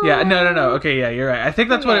on. Yeah, no. Okay, yeah, you're right. I think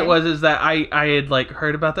that's what it was. Is that I had like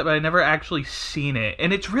heard about that, but I never actually seen it,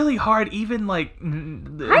 and it's really hard. Even like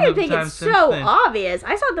I didn't think it's so obvious.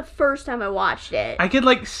 I saw it the first time I watched it. I could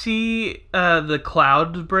like see the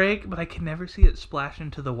clouds break, but I can never see it splash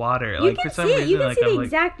into the water. You can see it. You can see the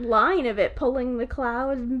exact line of it pulling the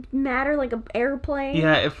cloud matter like an airplane.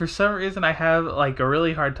 Yeah, if for some reason I have like a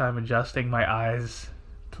really hard time adjusting my eyes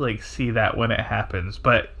to like see that when it happens,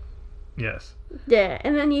 but Yes. Yeah,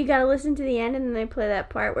 and then you gotta listen to the end, and then they play that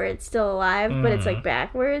part where it's still alive, but it's like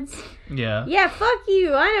backwards. Yeah. Yeah, fuck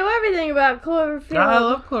you. I know everything about Cloverfield. I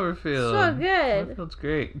love Cloverfield. So good. Cloverfield's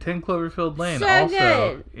great. 10 Cloverfield Lane, So also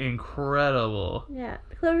good. incredible. Yeah,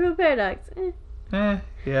 Cloverfield Paradox.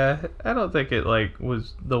 Yeah. I don't think it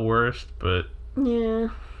was the worst, but Yeah.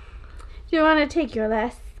 Do you want to take your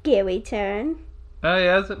last scary turn? oh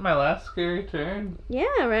yeah, is it my last scary turn?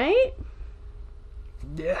 Yeah, right?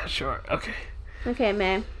 Yeah, sure. Okay. Okay,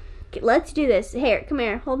 man. Let's do this. Here, come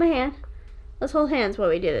here. Hold my hand. Let's hold hands while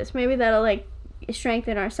we do this. Maybe that'll,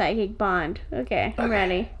 strengthen our psychic bond. Okay, I'm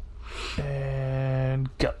ready. And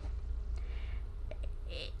go.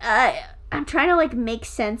 I'm trying to, make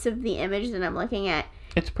sense of the image that I'm looking at.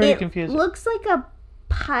 It's pretty It confusing. looks like a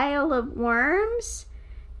pile of worms.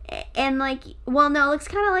 And, it looks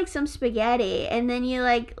kind of like some spaghetti. And then you,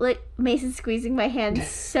 Mason's squeezing my hand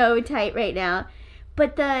so tight right now.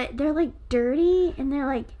 But they're dirty, and they're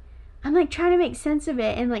I'm trying to make sense of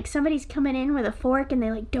it, and somebody's coming in with a fork, and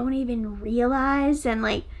they don't even realize,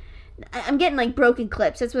 and I'm getting broken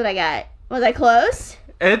clips. That's what I got. Was I close?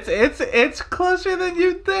 It's closer than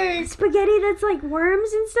you'd think. Spaghetti that's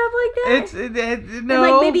worms and stuff like that.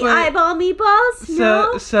 No, and maybe eyeball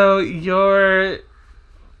meatballs. So you're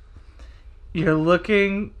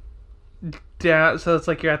looking down, so it's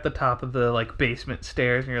you're at the top of the basement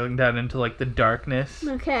stairs, and you're looking down into the darkness.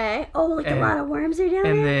 Okay. Oh, a lot of worms are down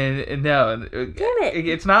there. And then no, damn it,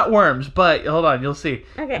 it's not worms, but hold on, you'll see.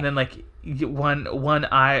 Okay. And then one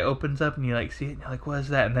eye opens up, and you see it, and you're what is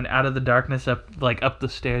that? And then out of the darkness, up the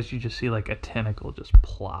stairs, you just see a tentacle just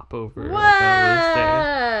plop over. What? Over the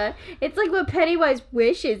stairs. It's what Pennywise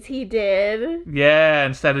wishes he did. Yeah,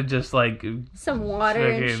 instead of just some water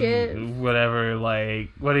and shit. Whatever,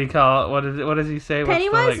 what do you call it? What does he say?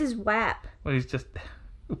 Pennywise is WAP. Well, he's just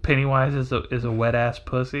Pennywise is a wet ass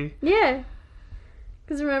pussy. Yeah.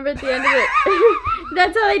 Because remember at the end of it,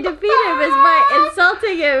 that's how they defeat him, is by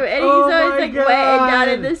insulting him, and he's always wet and down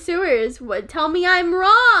in the sewers. Tell me I'm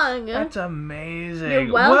wrong. That's amazing.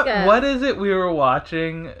 You're welcome. What is it we were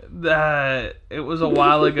watching? It was a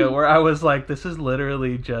while ago where I was this is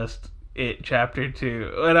literally just It Chapter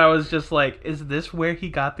 2, and I was just is this where he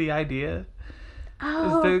got the idea?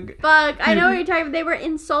 Oh, fuck. I know what you're talking about. They were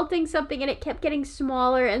insulting something, and it kept getting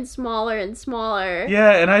smaller and smaller and smaller.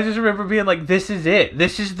 Yeah, and I just remember being this is it.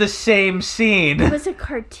 This is the same scene. It was a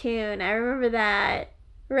cartoon. I remember that.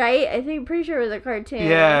 Right? I'm pretty sure it was a cartoon.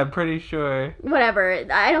 Yeah, I'm pretty sure. Whatever.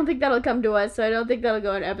 I don't think that'll come to us, so I don't think that'll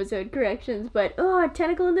go in episode corrections. But, a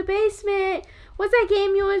tentacle in the basement. What's that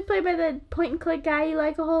game you always play by the point-and-click guy you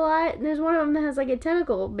like a whole lot? And there's one of them that has, a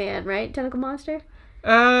tentacle man, right? Tentacle monster?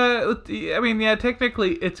 I mean, yeah,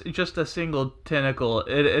 technically it's just a single tentacle.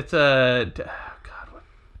 It's a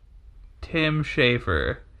Tim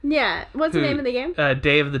Schafer. Yeah. What's the name of the game?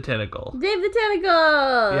 Dave the Tentacle. Dave the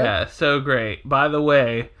Tentacle! Yeah, so great. By the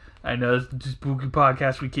way, I know this is a spooky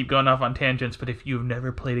podcast, we keep going off on tangents, but if you've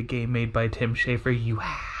never played a game made by Tim Schafer, you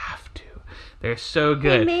have to. They're so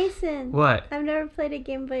good. Hey, Mason. What? I've never played a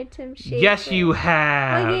game by Tim Schafer. Yes, you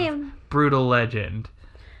have. What game? Brutal Legend.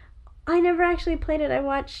 I never actually played it. I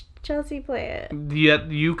watched Chelsea play it. Yet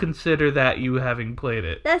you consider that you having played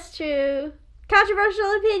it. That's true.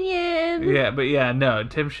 Controversial opinion. Yeah, but no.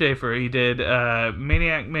 Tim Schafer, he did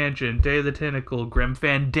Maniac Mansion, Day of the Tentacle, Grim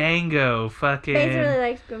Fandango, fucking... Bates really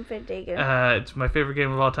likes Grim Fandango. It's my favorite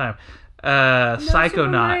game of all time. No, Psychonauts. Super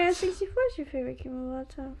Mario 64 is your favorite game of all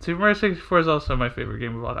time. Super Mario 64 is also my favorite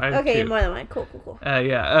game of all time. Okay, more than one. Cool.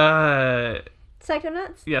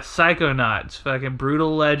 Psychonauts? Yeah, Psychonauts. Fucking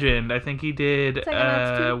Brutal Legend. I think he did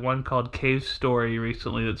one called Cave Story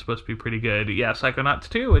recently that's supposed to be pretty good. Yeah, Psychonauts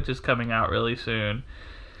 2, which is coming out really soon.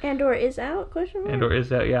 Andor is out? Question mark? Andor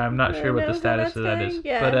is out. Yeah, I'm not sure what the status of that is.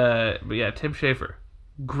 Yeah. But yeah, Tim Schafer.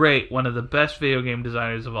 Great. One of the best video game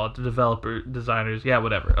designers of all designers,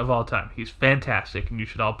 of all time. He's fantastic, and you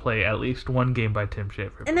should all play at least one game by Tim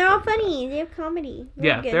Schafer. And they're all funny. They have comedy.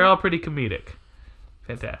 Yeah, they're all pretty comedic.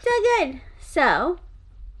 Fantastic. So good.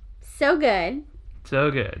 So good.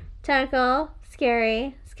 So good. Tentacle,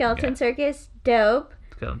 scary, Skeleton Circus, dope.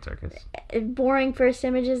 Skeleton Circus. Boring first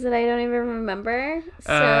images that I don't even remember.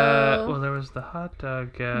 Well, there was the hot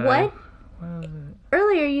dog guy. What? What was it?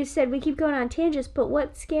 Earlier you said we keep going on tangents, but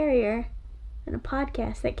what's scarier than a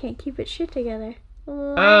podcast that can't keep its shit together?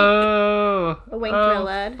 A wink real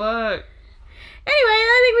loud. Fuck. Anyway,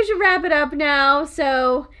 I think we should wrap it up now.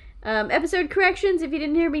 So, episode corrections, if you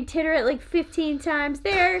didn't hear me titter it 15 times,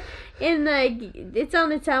 it's on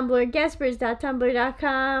the Tumblr,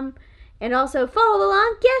 gaspers.tumblr.com. And also follow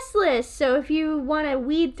along guest list. So if you want to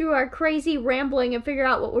weed through our crazy rambling and figure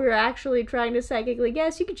out what we were actually trying to psychically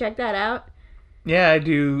guess, you can check that out. Yeah, I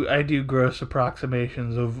do gross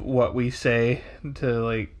approximations of what we say to,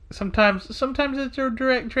 like, sometimes it's a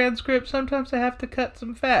direct transcript, sometimes I have to cut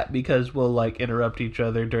some fat because we'll, like, interrupt each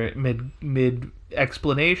other during mid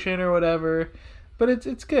explanation or whatever. But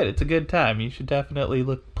it's good. It's a good time. You should definitely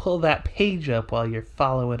pull that page up while you're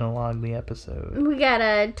following along the episode. We got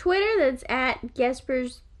a Twitter that's at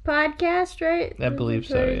Gespers Podcast, right? I believe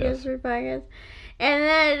so, yes. Gespers Podcast. And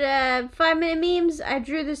then 5-minute memes. I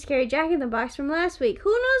drew the scary Jack in the Box from last week.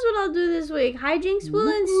 Who knows what I'll do this week? Hijinks will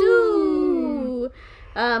ensue.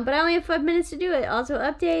 But I only have 5 minutes to do it. Also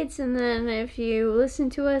updates, and then if you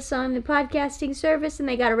listen to us on the podcasting service and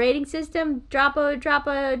they got a rating system, drop a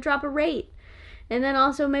rate. And then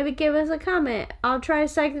also maybe give us a comment. I'll try to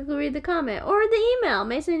psychically read the comment. Or the email.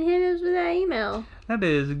 Mason, hit us with that email. That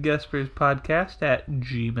is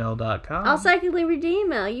GespersPodcast@gmail.com. I'll psychically read the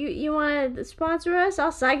email. You want to sponsor us?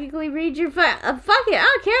 I'll psychically read your... fuck it. I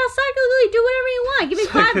don't care. I'll psychically do whatever you want. Give me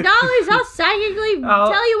 $5. I'll psychically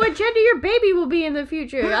tell you what gender your baby will be in the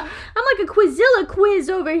future. I'm like a Quizilla quiz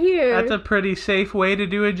over here. That's a pretty safe way to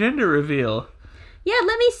do a gender reveal. Yeah,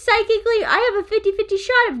 let me psychically... I have a 50-50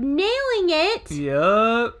 shot of nailing it.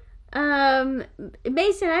 Yup.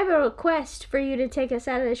 Mason, I have a request for you to take us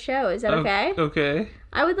out of the show. Is that okay? Okay.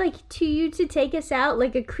 I would like you to take us out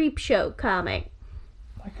like a Creep Show comic.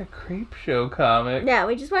 Like a Creep Show comic? Yeah,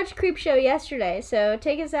 we just watched Creep Show yesterday, so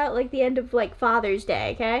take us out like the end of like Father's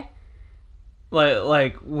Day, okay?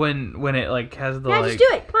 Like when it like has the yeah, like... just do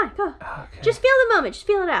it. Come on, go. Okay. Just feel the moment. Just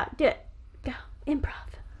feel it out. Do it. Go. Improv.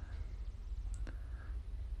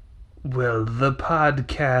 Well, the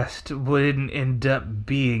podcast wouldn't end up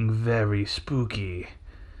being very spooky,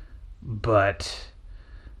 but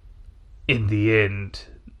in the end,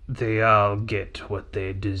 they all get what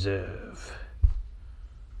they deserve.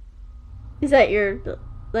 Is that your,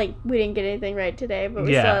 like, we didn't get anything right today, but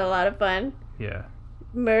we still had a lot of fun? Yeah.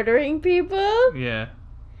 Murdering people? Yeah.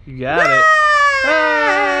 You got it.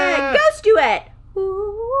 Ah! Ghost duet!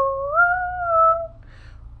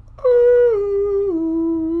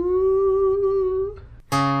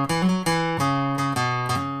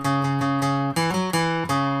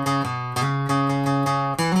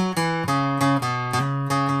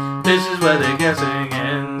 This is what they're guessing.